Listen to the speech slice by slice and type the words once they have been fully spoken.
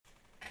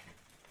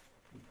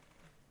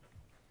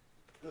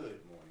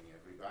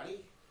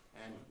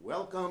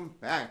Welcome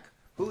back.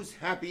 Who's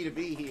happy to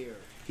be here?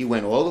 He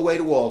went all the way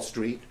to Wall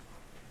Street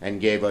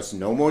and gave us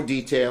no more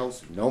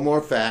details, no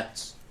more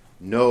facts,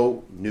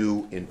 no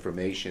new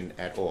information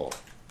at all.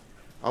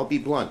 I'll be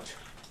blunt.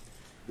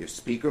 If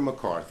Speaker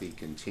McCarthy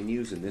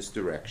continues in this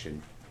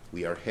direction,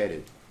 we are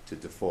headed to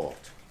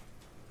default.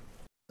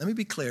 Let me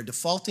be clear,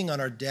 defaulting on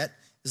our debt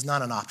is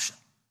not an option.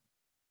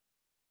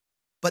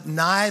 But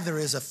neither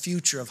is a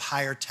future of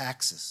higher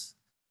taxes,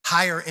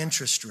 higher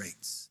interest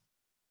rates,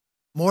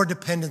 more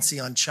dependency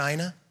on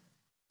China,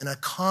 an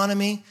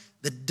economy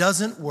that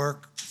doesn't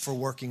work for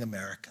working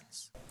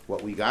Americans.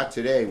 What we got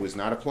today was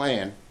not a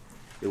plan.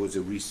 It was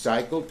a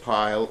recycled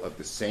pile of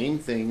the same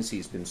things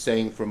he's been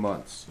saying for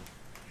months,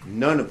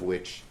 none of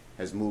which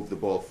has moved the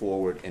ball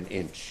forward an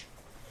inch.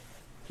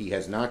 He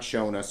has not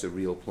shown us a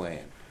real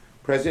plan.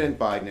 President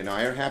Biden and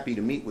I are happy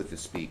to meet with the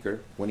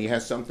Speaker when he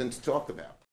has something to talk about.